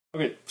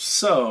Okay,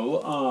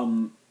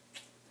 so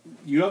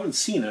you haven't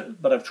seen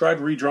it, but I've tried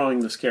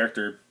redrawing this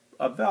character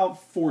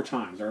about 4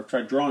 times, or I've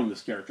tried drawing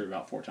this character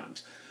about 4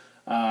 times,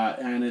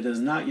 and it has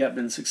not yet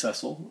been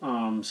successful.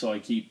 So I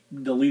keep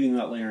deleting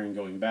that layer and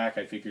going back.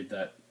 I figured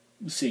that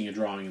seeing a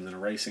drawing and then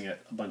erasing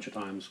it a bunch of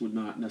times would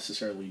not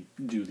necessarily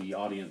do the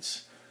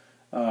audience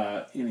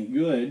any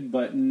good,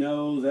 but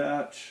know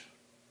that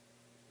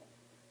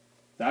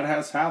that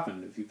has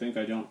happened. If you think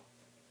I don't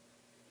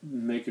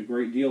make a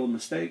great deal of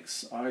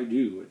mistakes, I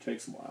do. It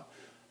takes a while.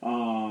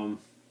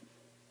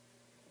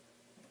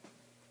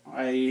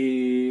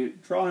 I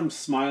draw him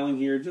smiling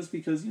here just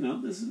because, you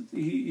know,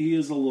 he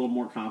is a little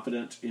more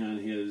confident in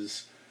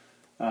his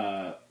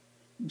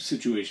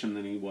situation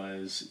than he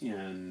was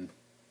in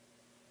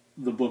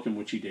the book in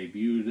which he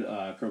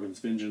debuted, CROGAN's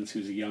Vengeance. He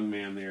was a young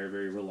man there,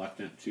 very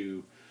reluctant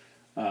to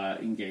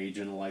engage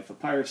in a life of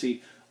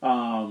piracy.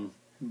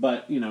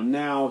 But, you know,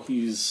 now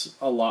he's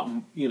a lot,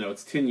 you know,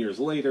 it's 10 years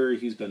later.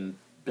 He's been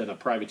a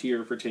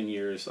privateer for 10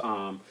 years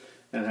and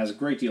has a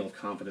great deal of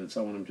confidence.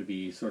 I want him to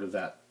be sort of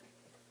that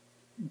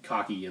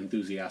cocky,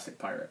 enthusiastic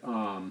pirate.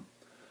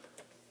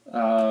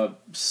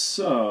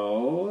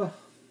 So,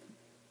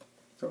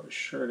 throw his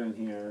shirt in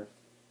here.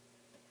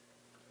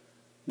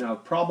 Now,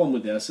 the problem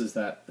with this is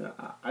that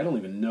I don't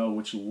even know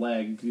which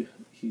leg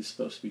he's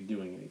supposed to be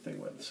doing anything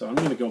with. So I'm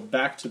going to go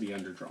back to the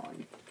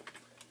underdrawing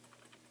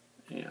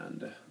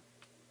and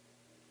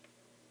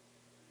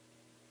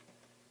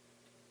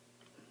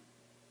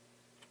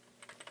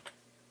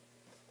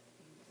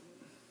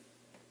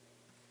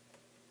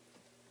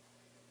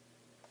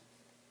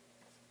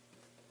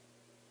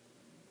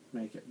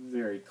make it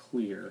very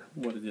clear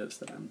what it is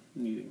that I'm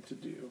needing to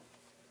do.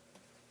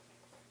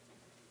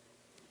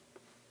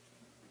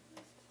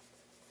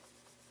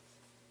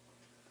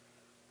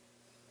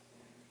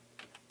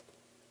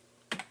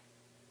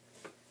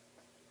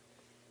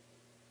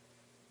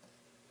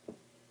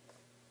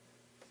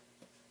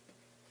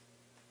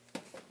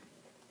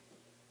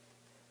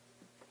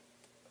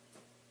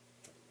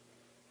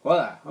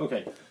 Voila,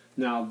 okay.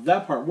 Now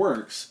that part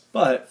works,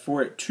 but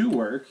for it to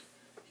work,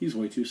 he's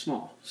way too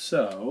small.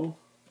 So,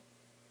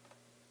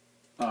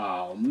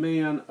 oh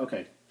man,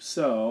 okay.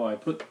 So I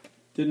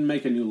didn't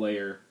make a new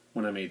layer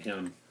when I made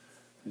him.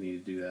 I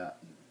need to do that.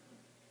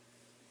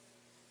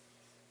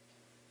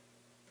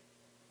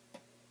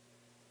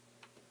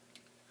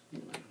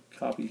 I'm gonna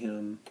copy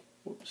him.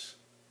 Whoops.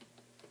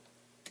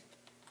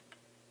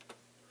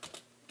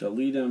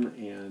 Delete him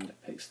and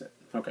paste it.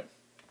 Okay.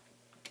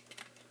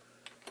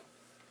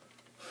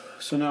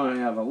 So now I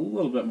have a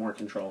little bit more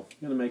control.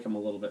 I'm going to make him a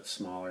little bit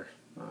smaller.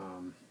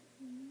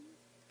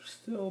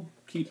 Still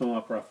keep him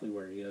up roughly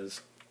where he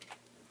is.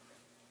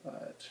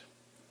 But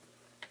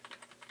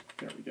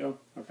there we go.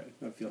 Okay,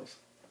 that feels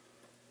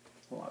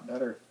a lot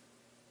better.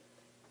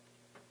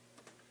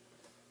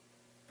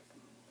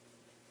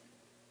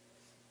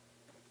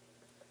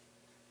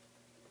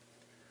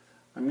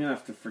 I'm going to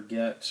have to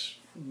forget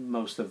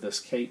most of this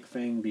cape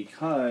thing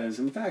because,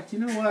 in fact, you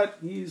know what?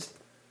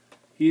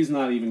 He's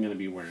not even going to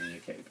be wearing a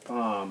cape.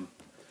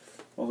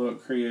 Although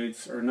it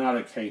creates, or not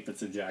a cape,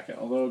 it's a jacket.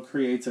 Although it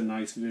creates a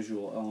nice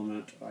visual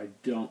element, I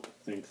don't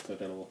think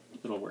that it'll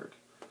work.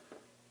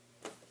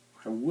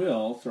 I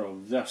will throw a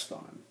vest on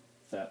him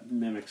that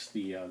mimics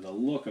the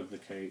look of the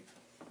cape,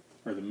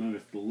 or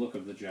mimics the look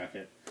of the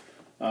jacket.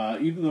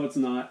 Even though it's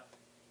not,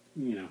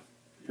 you know,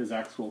 his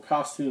actual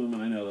costume,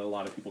 and I know that a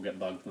lot of people get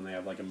bugged when they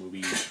have like a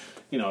movie,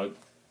 you know,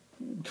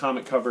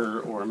 comic cover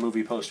or a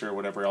movie poster or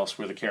whatever else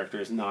where the character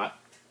is not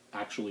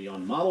actually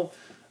on model.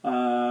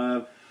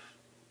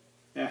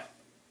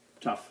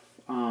 Tough.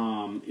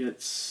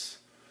 It's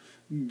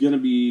gonna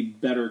be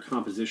better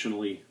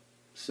compositionally,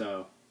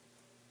 so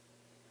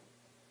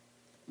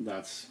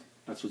that's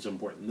what's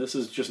important. This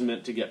is just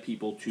meant to get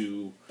people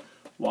to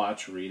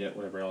watch, read it,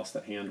 whatever else.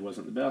 That hand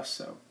wasn't the best,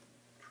 so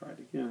try it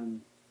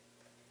again.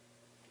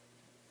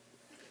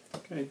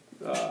 Okay,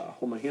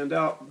 hold my hand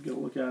out, get a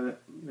look at it.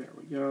 There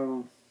we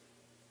go.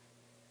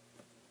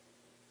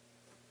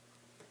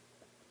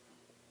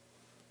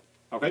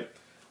 Okay,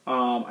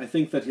 I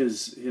think that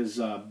his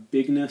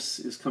bigness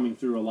is coming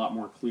through a lot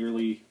more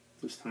clearly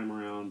this time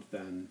around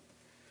than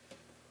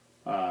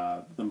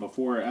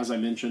before. As I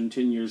mentioned,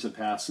 10 years have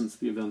passed since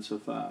the events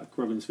of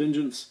CROGAN's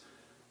Vengeance,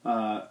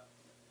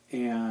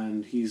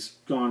 and he's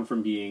gone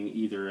from being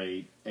either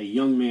a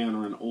young man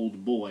or an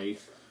old boy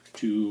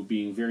to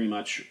being very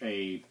much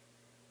a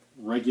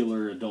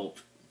regular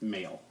adult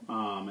male.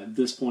 At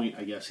this point,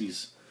 I guess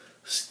he's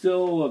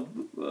still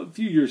a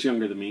few years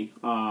younger than me.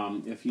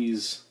 If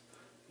he's,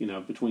 you know,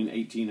 between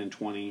 18 and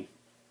 20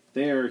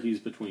 there, he's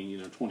between, you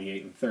know,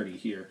 28 and 30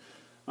 here.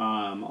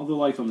 Although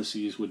life on the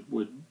seas would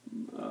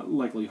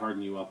likely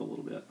harden you up a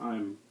little bit.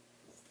 I'm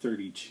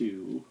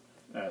 32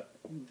 at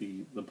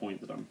the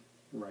point that I'm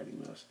writing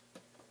this,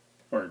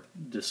 or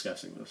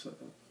discussing this.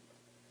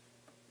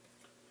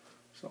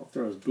 So I'll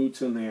throw his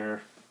boots in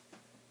there.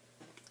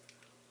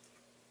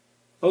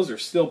 Those are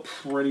still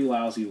pretty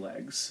lousy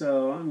legs,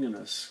 so I'm going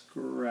to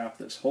scrap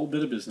this whole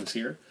bit of business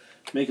here,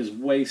 make his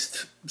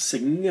waist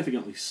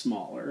significantly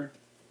smaller.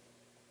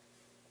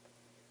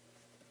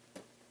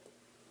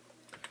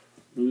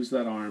 lose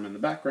that arm in the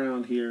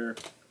background here.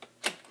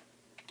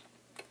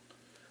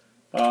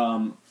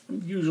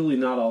 Usually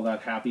not all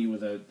that happy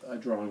with a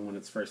drawing when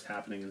it's first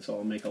happening, and so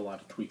I'll make a lot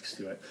of tweaks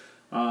to it.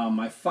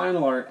 My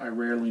final art I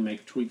rarely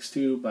make tweaks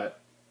to, but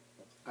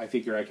I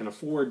figure I can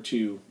afford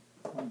to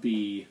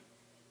be,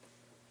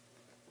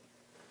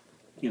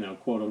 you know,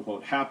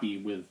 quote-unquote happy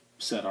with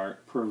said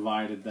art,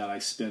 provided that I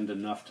spend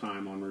enough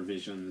time on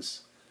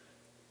revisions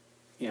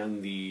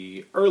in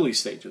the early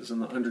stages, in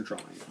the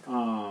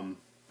underdrawing.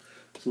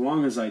 So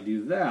long as I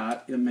do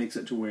that, it makes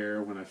it to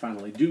where when I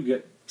finally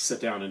do sit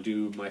down and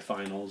do my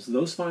finals,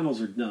 those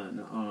finals are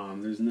done.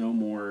 There's no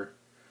more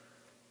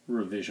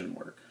revision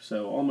work.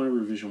 So all my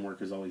revision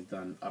work is always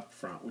done up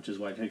front, which is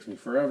why it takes me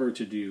forever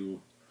to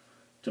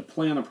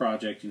plan a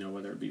project, you know,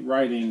 whether it be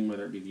writing,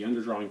 whether it be the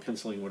underdrawing,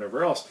 penciling,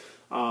 whatever else.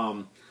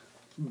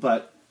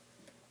 But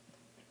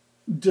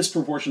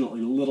disproportionately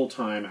little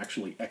time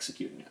actually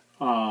executing it.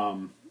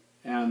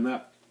 And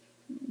that,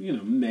 you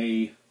know,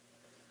 may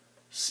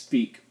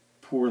speak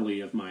poorly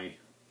of my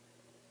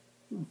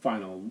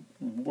final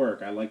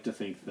work. I like to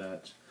think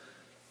that,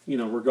 you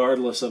know,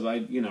 regardless of, I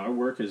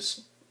work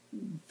as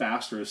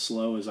fast or as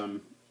slow as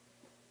I'm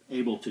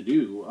able to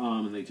do,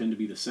 and they tend to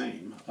be the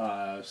same.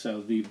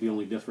 So the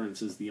only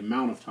difference is the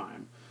amount of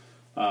time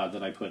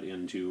that I put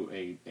into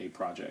a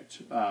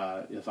project.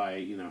 If I,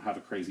 you know, have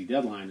a crazy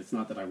deadline, it's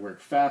not that I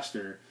work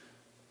faster,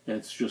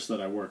 it's just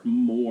that I work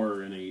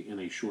more in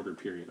a shorter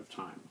period of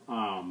time.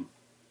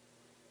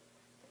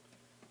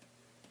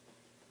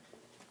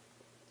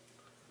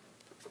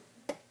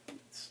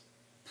 It's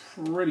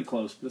pretty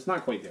close, but it's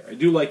not quite there. I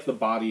do like the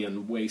body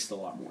and waist a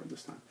lot more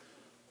this time.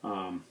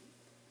 I'm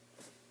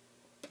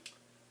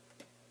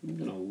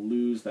going to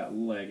lose that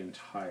leg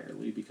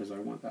entirely because I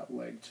want that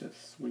leg to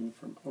swing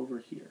from over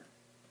here.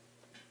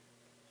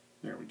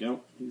 There we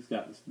go. He's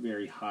got this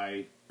very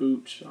high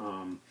boot.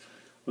 I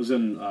was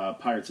in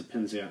Pirates of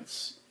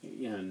Penzance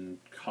in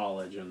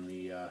college, and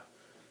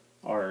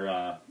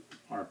our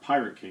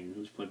Pirate King,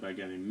 who's played by a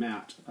guy named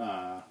Matt,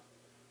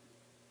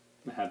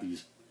 had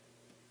these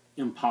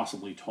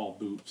impossibly tall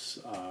boots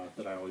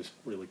that I always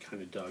really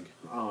kind of dug.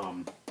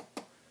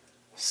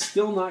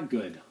 Still not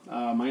good.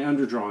 My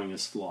underdrawing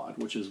is flawed,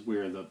 which is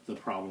where the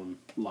problem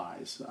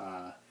lies.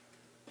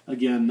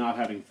 Again, not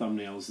having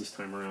thumbnails this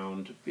time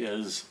around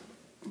is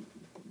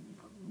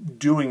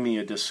doing me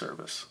a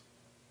disservice.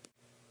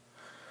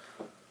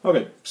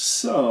 Okay,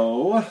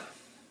 so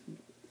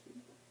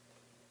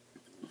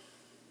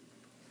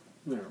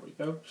there we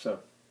go. So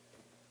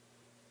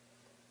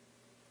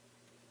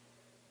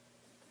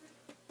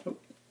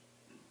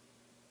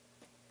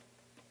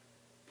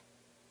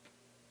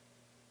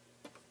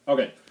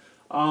okay,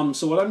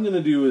 so what I'm going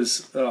to do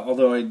is,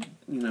 although I,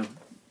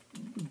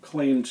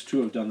 claimed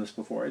to have done this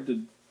before, I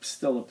did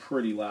still a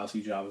pretty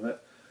lousy job of it.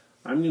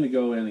 I'm going to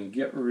go in and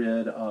get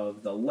rid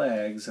of the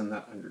legs and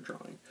that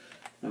underdrawing.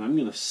 And I'm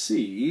going to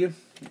see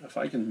if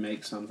I can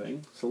make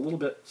something that's a little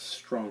bit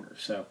stronger.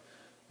 So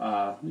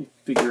let me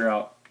figure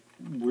out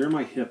where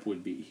my hip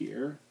would be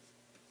here.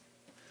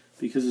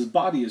 Because his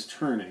body is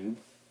turning.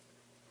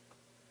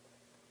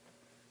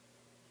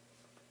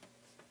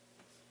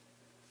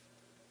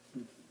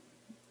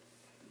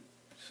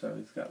 So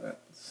he's got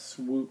that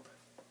swoop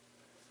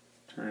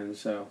turn.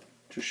 So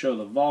to show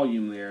the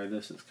volume there,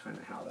 this is kind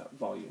of how that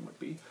volume would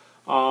be.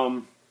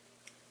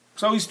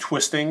 So he's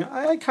twisting.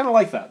 I kind of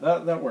like that.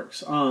 That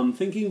works.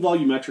 Thinking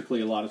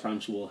volumetrically a lot of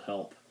times will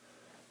help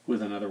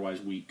with an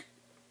otherwise weak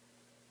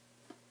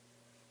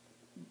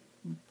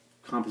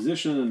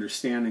composition,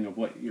 understanding of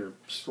what your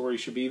story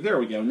should be. There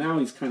we go. Now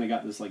he's kind of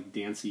got this like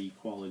dancey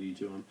quality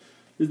to him.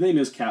 His name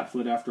is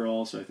Catfoot after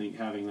all, so I think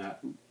having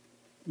that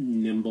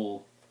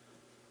nimble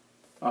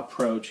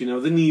approach. The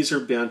knees are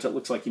bent. It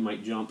looks like he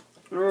might jump.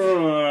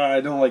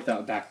 I don't like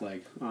that back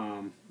leg.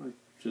 I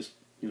just,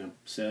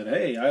 said,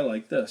 hey, I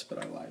like this,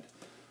 but I lied.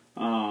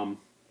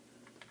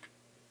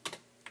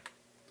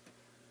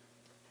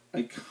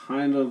 I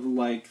kind of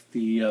like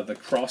the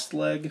crossed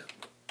leg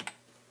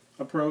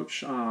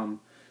approach.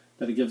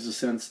 That it gives a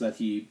sense that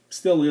he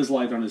still is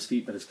light on his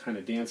feet, but it's kind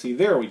of dancey.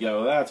 There we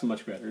go. That's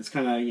much better. It's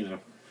kind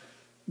of,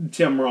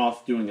 Tim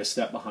Roth doing a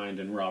step behind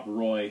and Rob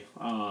Roy,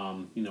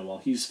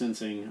 while he's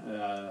fencing.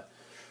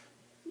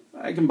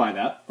 I can buy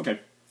that.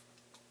 Okay.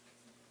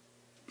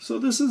 So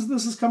this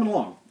is coming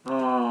along.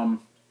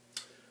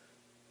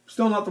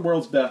 Still not the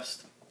world's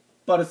best,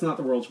 but it's not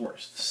the world's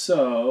worst.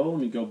 So let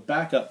me go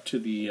back up to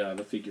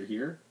the figure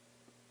here.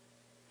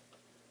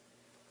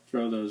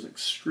 Throw those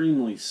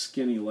extremely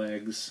skinny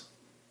legs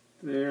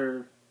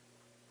there.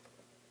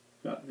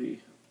 Got the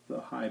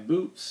high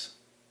boots.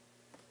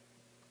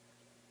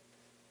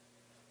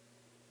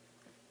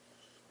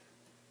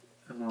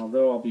 And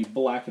although I'll be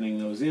blackening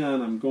those in,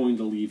 I'm going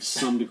to leave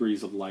some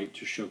degrees of light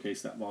to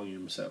showcase that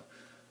volume. So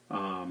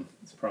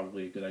it's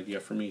probably a good idea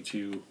for me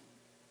to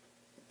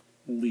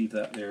leave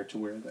that there to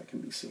where that can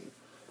be seen.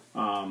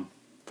 And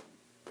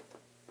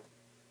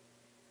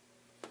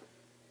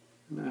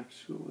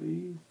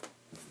actually,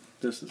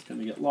 this is going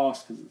to get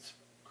lost because it's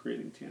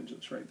creating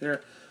tangents right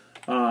there.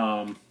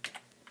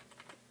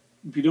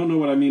 if you don't know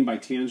what I mean by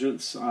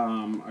tangents,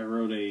 I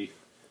wrote a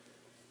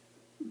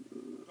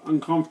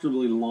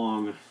uncomfortably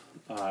long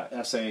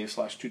essay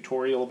 /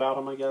 tutorial about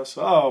him, I guess.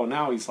 Oh,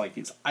 now he's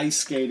ice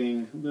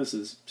skating. This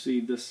is,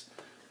 see, this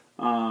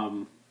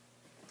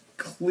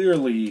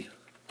clearly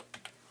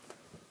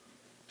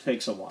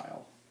takes a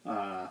while.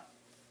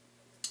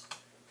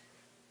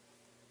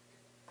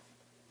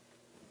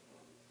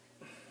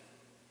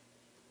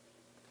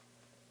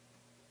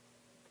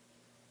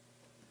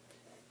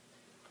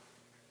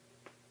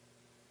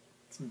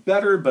 It's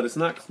better, but it's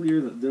not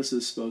clear that this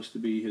is supposed to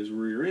be his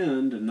rear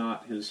end and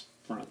not his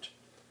front.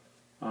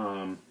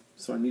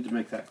 So I need to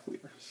make that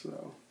clear.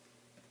 So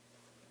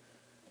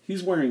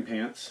he's wearing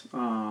pants,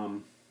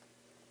 so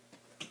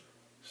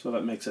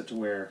that makes it to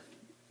where,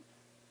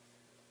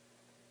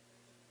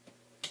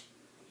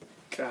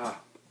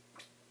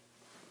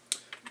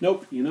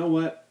 nope, you know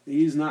what?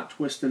 He's not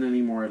twisting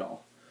anymore at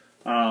all.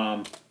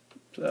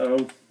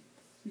 So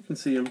you can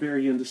see I'm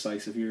very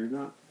indecisive here.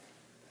 Not.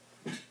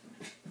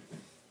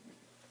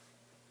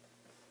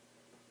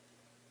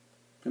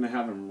 Going to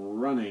have him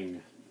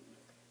running.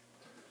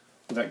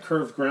 With that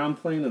curved ground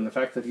plane and the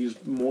fact that he's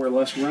more or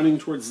less running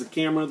towards the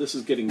camera, this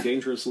is getting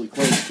dangerously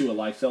close to a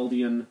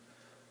Liefeldian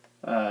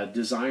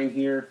design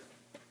here.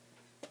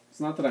 It's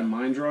not that I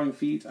mind drawing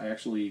feet. I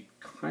actually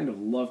kind of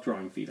love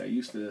drawing feet. I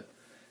used to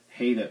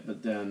hate it,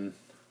 but then,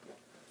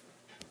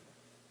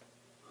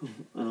 I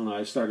don't know,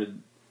 I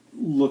started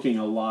looking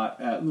a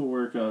lot at the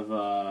work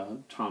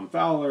of Tom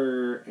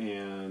Fowler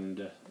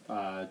and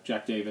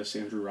Jack Davis,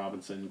 Andrew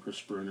Robinson,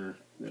 Chris Spruner.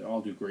 They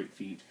all do great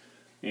feet.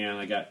 And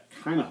I got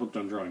kind of hooked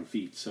on drawing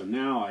feet. So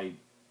now I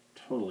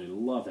totally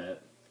love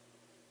it.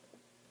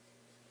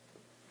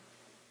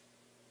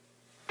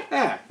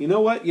 You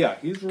know what? Yeah,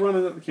 he's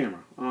running at the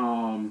camera.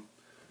 I'll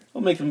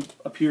make him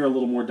appear a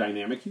little more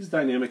dynamic. He's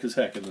dynamic as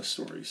heck in this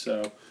story,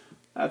 so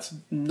that's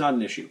not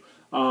an issue.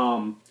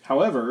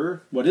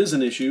 However, what is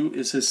an issue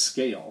is his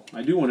scale.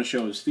 I do want to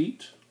show his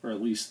feet, or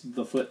at least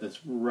the foot that's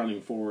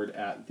running forward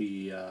at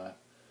the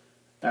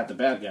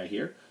bad guy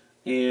here.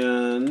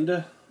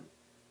 And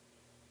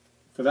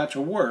for that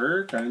to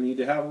work, I need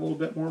to have a little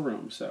bit more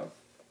room. So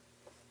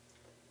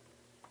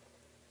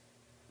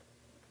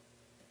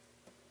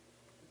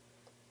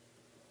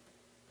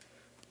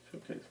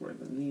showcase where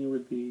the knee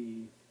would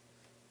be.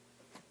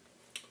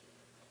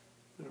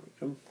 There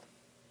we go.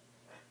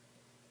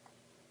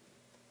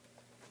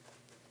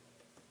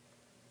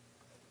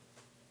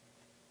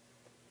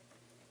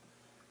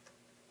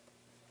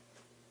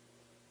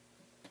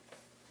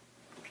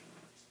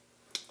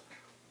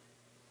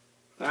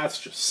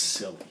 That's just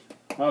silly.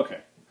 Okay.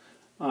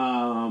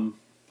 But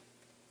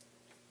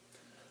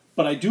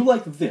I do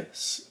like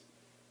this.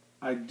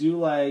 I do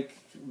like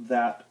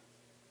that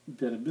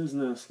bit of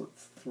business.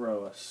 Let's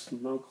throw a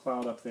smoke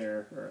cloud up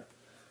there, or a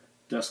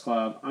dust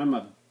cloud. I'm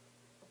a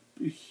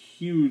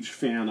huge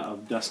fan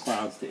of dust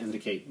clouds to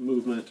indicate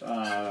movement,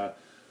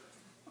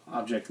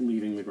 object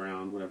leaving the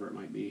ground, whatever it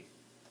might be.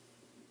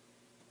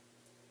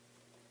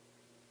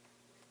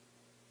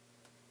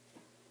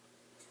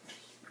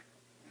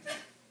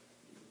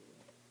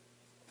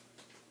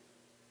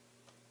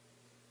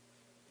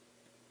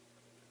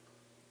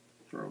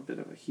 Throw a bit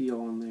of a heel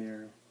on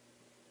there.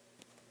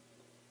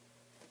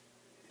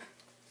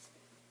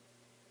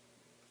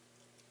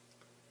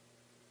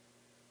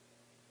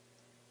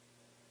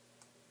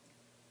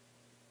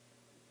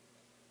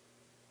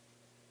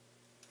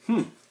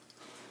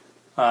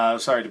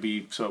 Sorry to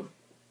be so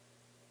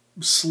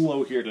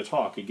slow here to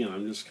talk. Again,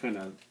 I'm just kind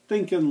of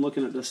thinking,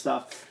 looking at this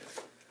stuff.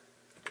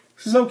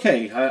 This is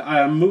okay.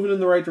 I'm moving in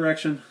the right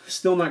direction.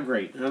 Still not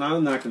great. And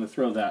I'm not going to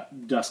throw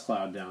that dust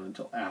cloud down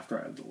until after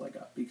I have the leg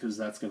up, because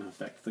that's going to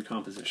affect the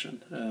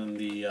composition. And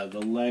the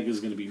leg is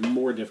going to be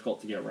more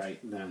difficult to get right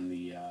than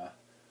the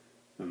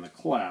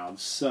cloud.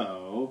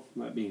 So,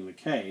 that being the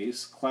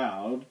case,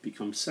 cloud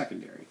becomes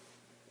secondary.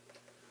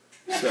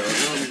 So,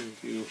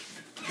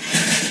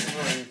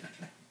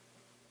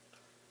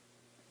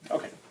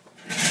 okay.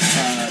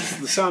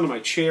 The sound of my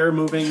chair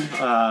moving.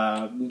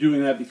 I'm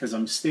doing that because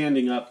I'm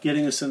standing up,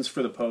 getting a sense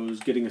for the pose,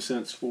 getting a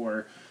sense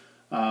for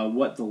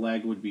what the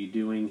leg would be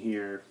doing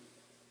here.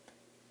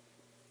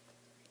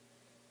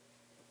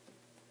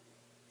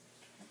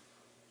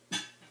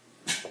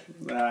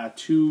 Hate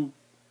to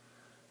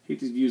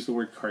use the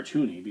word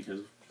cartoony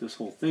because this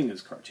whole thing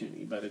is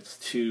cartoony, but it's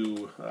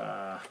too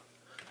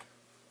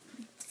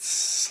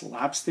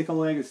slapstick a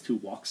leg. It's too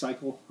walk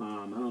cycle. I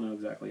don't know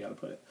exactly how to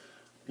put it.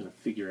 I'm going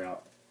to figure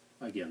out,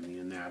 again, the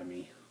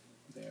anatomy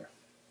there.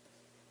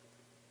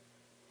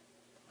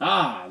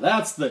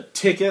 That's the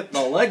ticket.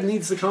 The leg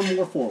needs to come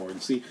more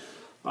forward. See,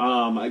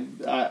 I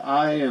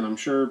and I'm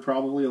sure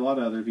probably a lot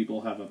of other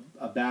people have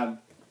a bad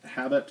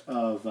habit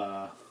of,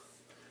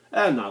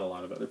 and not a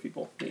lot of other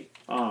people, me.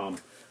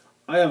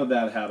 I have a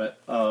bad habit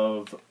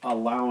of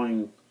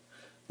allowing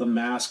the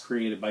mask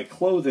created by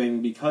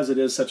clothing, because it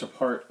is such a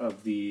part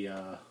of the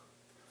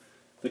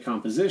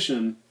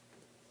composition,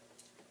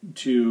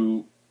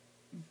 to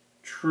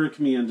trick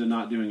me into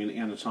not doing an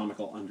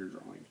anatomical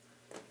underdrawing.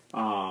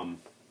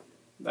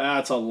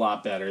 That's a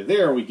lot better.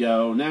 There we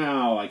go.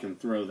 Now I can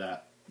throw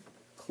that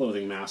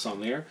clothing mass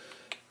on there,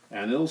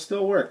 and it'll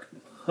still work.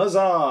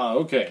 Huzzah!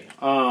 Okay.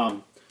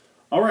 All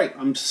right.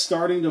 I'm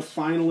starting to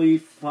finally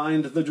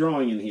find the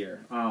drawing in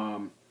here,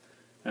 and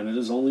it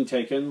has only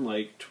taken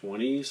like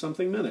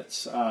 20-something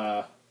minutes.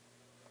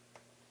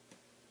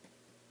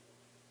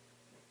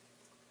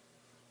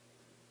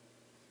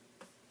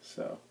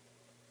 So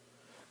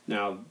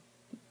now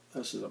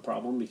this is a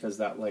problem because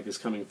that leg is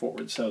coming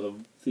forward. So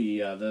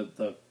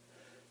the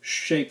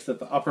shape that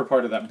the upper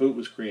part of that boot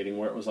was creating,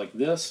 where it was like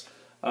this,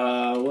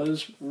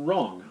 was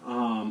wrong.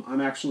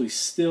 I'm actually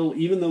still,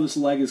 even though this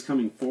leg is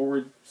coming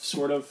forward,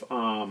 sort of,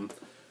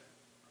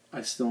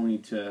 I still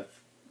need to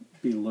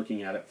be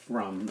looking at it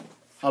from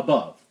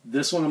above.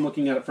 This one I'm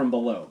looking at it from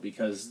below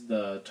because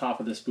the top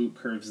of this boot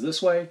curves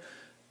this way.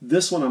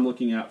 This one I'm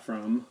looking at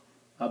from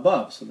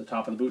above, so the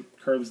top of the boot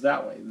curves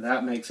that way.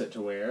 That makes it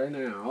to where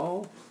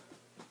now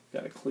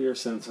got a clear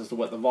sense as to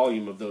what the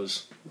volume of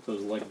those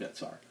leg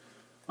bits are.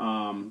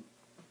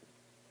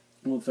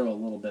 We'll throw a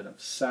little bit of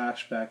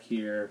sash back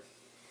here,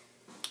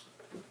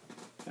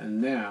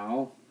 and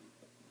now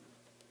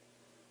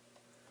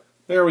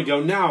there we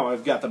go. Now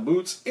I've got the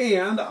boots,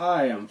 and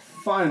I am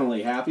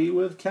finally happy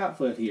with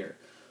Catfoot here.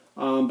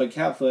 But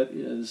Catfoot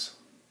is,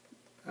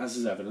 as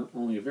is evident,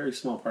 only a very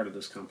small part of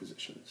this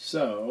composition.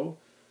 So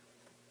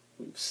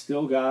we've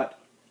still got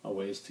a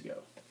ways to go.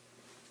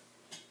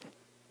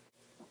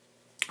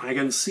 I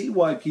can see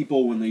why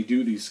people, when they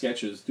do these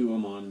sketches, do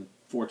them on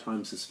 4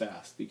 times as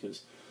fast,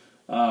 because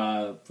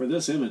for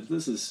this image,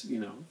 this is, you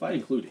know, if I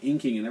include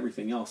inking and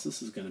everything else,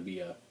 this is going to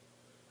be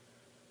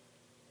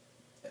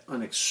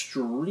an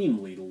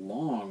extremely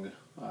long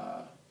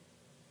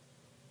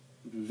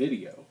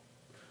video.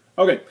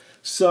 Okay,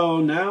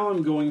 so now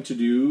I'm going to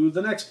do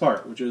the next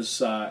part, which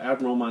is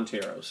Admiral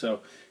Montero.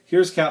 So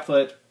here's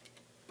Catfoot.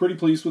 Pretty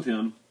pleased with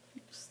him.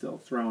 Still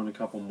throwing a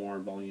couple more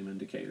volume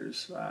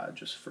indicators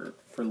just for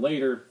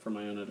later, for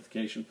my own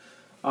notification,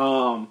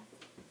 so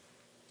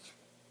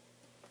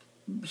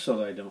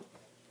that I don't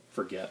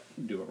forget,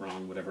 do it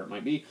wrong, whatever it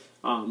might be.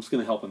 It's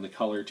going to help in the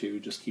color too,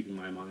 just keeping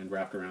my mind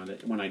wrapped around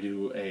it. When I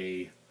do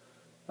a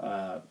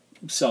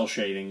cell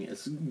shading,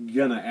 it's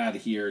going to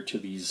adhere to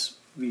these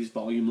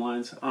volume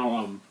lines.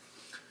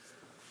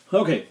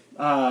 Okay,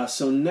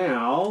 so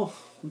now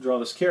we'll draw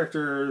this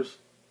character.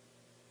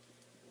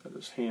 Put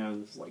his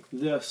hands like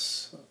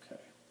this.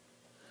 Okay.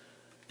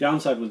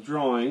 Downside with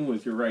drawing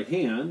with your right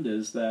hand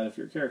is that if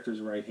your character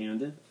is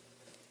right-handed,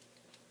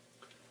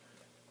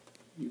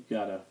 you've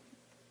got to...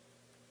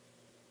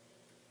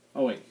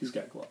 Oh wait, he's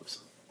got gloves,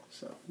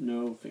 so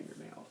no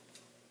fingernail.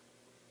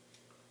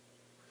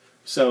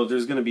 So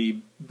there's going to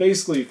be,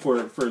 basically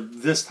for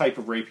this type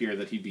of rapier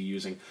that he'd be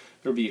using,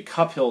 there would be a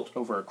cup hilt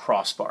over a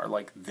crossbar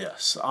like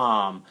this.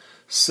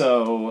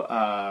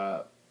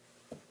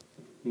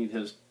 Need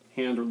his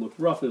hand would look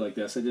roughly like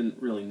this. I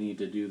didn't really need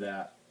to do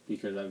that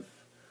because I'm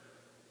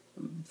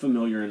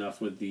familiar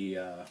enough with the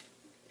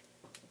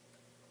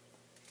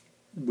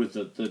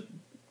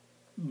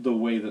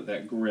way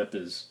that grip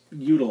is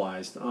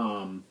utilized.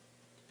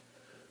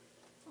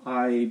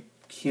 I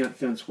can't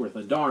fence worth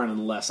a darn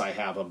unless I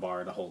have a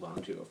bar to hold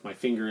on to. If my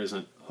finger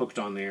isn't hooked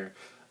on there,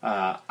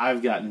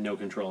 I've got no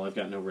control. I've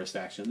got no wrist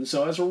action.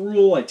 So as a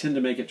rule, I tend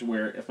to make it to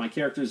where if my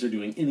characters are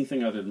doing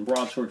anything other than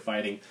broadsword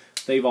fighting,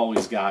 they've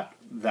always got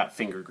that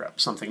finger grip,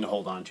 something to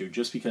hold on to,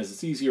 just because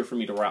it's easier for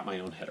me to wrap my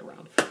own head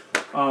around.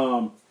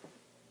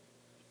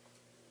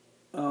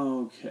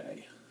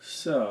 Okay,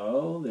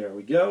 so there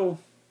we go.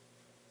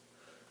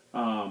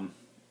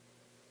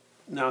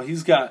 Now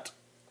he's got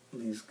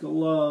these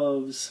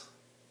gloves.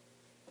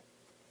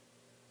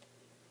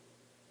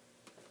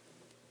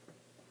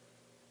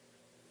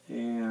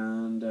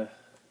 And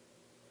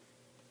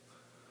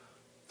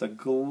the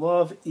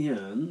glove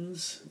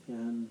ends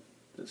in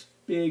this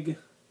big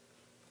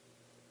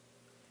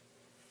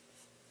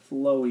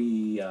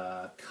flowy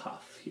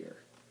cuff here,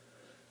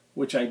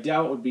 which I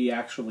doubt would be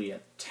actually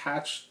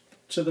attached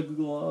to the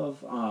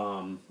glove.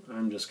 I'm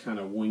just kind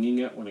of winging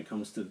it when it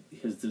comes to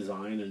his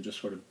design, and just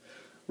sort of,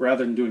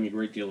 rather than doing a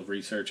great deal of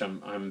research,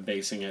 I'm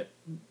basing it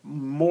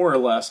more or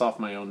less off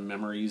my own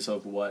memories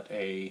of what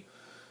a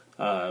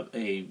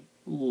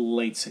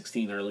late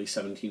 16, early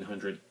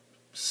 1700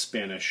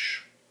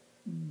 Spanish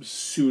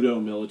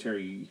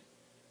pseudo-military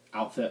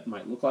outfit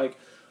might look like.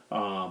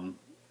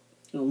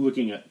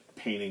 Looking at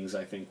paintings,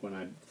 I think, when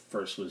I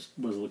first was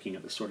looking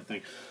at this sort of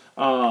thing.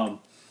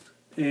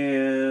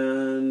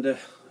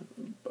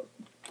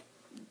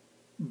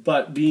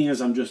 But being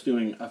as I'm just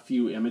doing a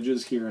few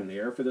images here and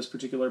there for this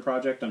particular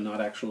project, I'm not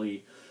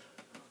actually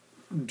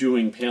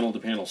doing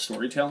panel-to-panel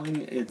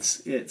storytelling.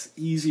 It's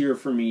easier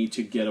for me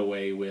to get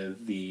away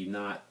with the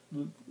not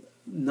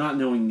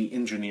knowing the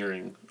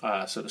engineering,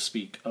 so to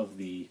speak, of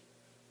the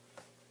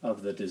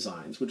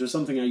designs, which is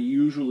something I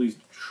usually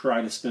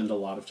try to spend a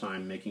lot of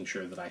time making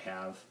sure that I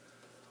have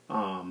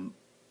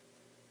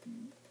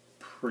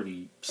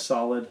pretty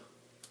solid.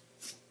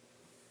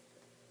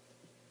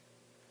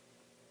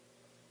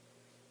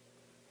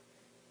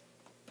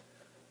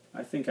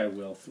 I think I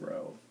will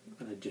throw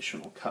an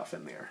additional cuff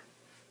in there.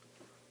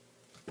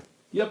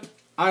 Yep,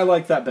 I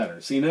like that better.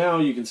 See, now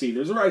you can see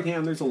there's a right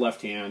hand, there's a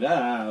left hand.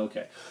 Ah,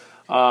 okay.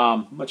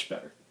 Much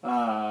better.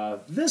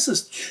 This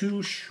is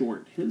too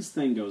short. His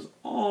thing goes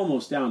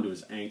almost down to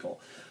his ankle.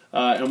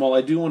 And while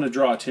I do want to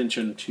draw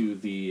attention to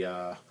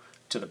the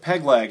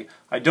peg leg,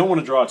 I don't want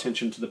to draw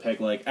attention to the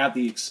peg leg at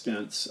the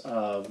expense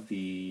of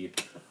the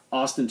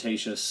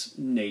ostentatious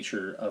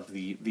nature of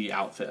the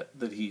outfit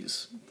that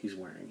he's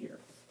wearing here.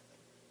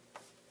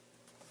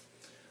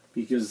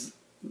 Because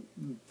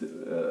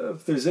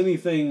if there's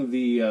anything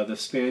the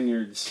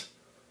Spaniards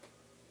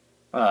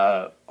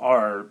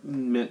are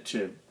meant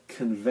to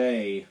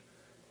convey,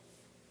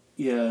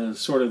 is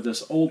sort of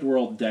this old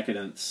world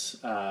decadence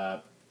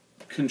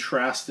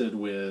contrasted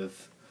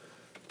with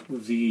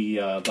the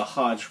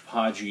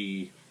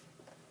hodgepodgey,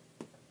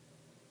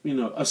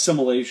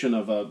 assimilation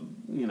of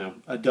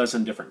a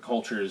dozen different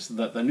cultures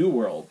that the New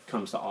World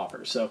comes to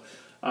offer. So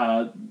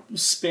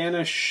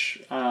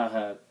Spanish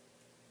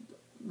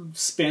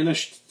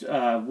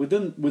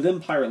within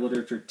pirate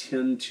literature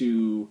tend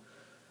to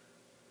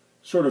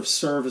sort of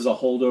serve as a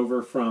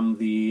holdover from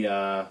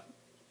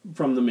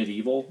the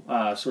medieval,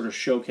 sort of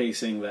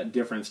showcasing that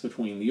difference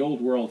between the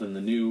old world and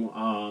the new.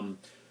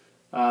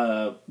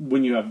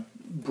 When you have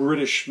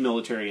British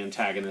military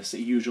antagonists, it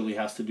usually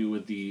has to do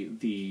with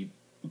the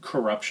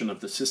corruption of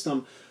the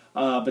system.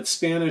 But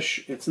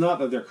Spanish, it's not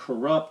that they're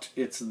corrupt,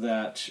 it's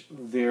that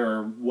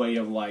their way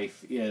of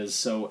life is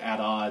so at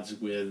odds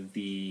with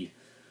the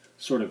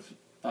sort of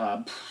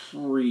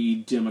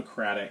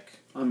pre-democratic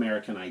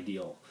American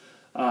ideal.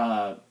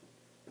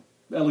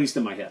 At least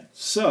in my head.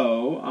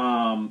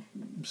 So,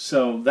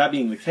 so that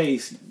being the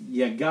case,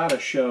 you gotta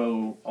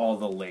show all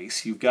the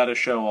lace. You've got to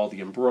show all the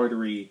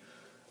embroidery,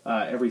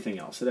 everything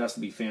else. It has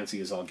to be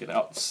fancy as all get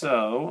out.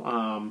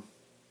 So,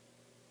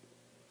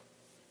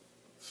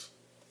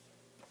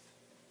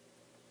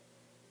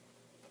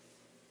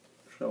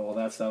 show all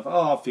that stuff.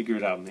 Oh, I'll figure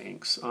it out in the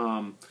inks. Those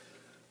are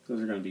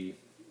going to be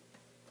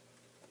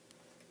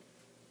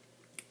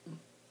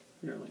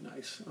really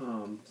nice.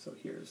 So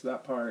here's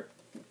that part.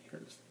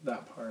 Here's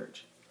that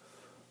part.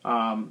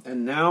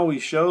 And now we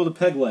show the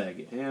peg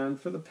leg. And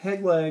for the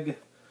peg leg,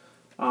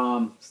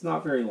 it's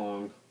not very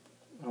long.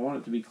 I want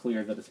it to be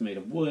clear that it's made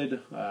of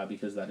wood,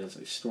 because that is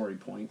a story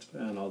point.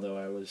 And although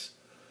I was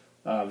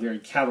very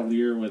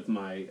cavalier with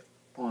my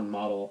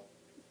on-model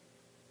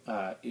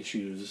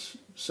issues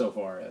so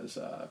far as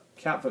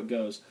Catfoot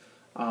goes,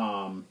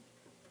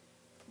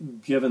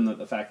 given that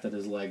the fact that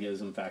his leg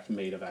is in fact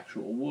made of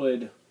actual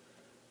wood,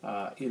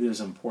 it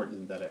is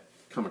important that it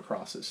come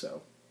across as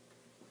so.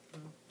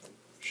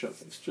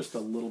 Showcase just a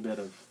little bit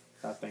of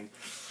that thing.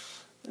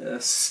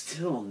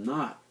 Still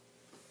not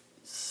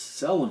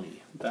selling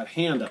me. That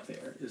hand up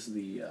there is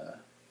the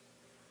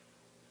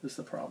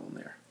problem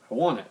there. I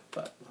want it,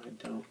 but I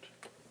don't.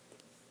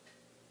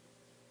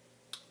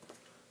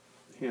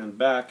 Hand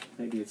back.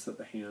 Maybe it's that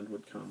the hand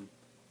would come.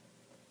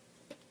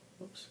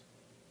 Whoops.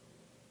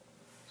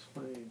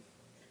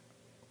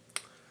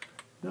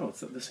 No,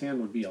 it's that this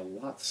hand would be a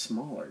lot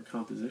smaller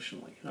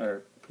compositionally,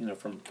 or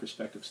from a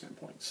perspective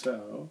standpoint.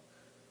 So,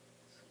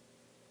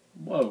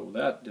 whoa,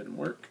 that didn't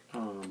work.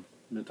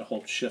 Meant to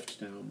hold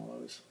shift down while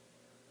I was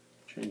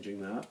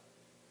changing that.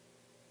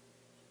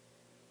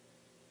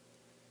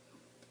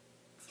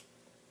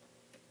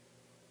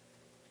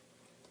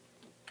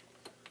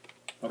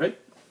 Okay.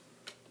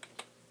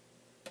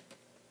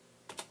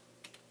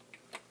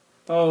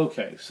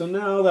 Okay, so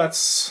now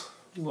that's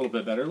a little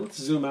bit better. Let's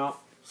zoom out,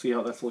 see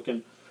how that's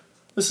looking.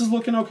 This is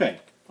looking okay.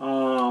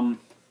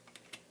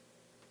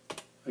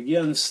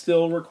 Again,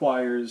 still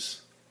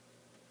requires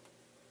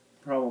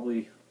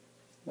probably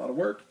a lot of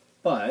work,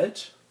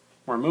 but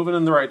we're moving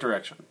in the right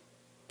direction.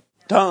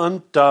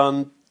 Dun,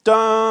 dun,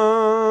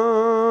 dun!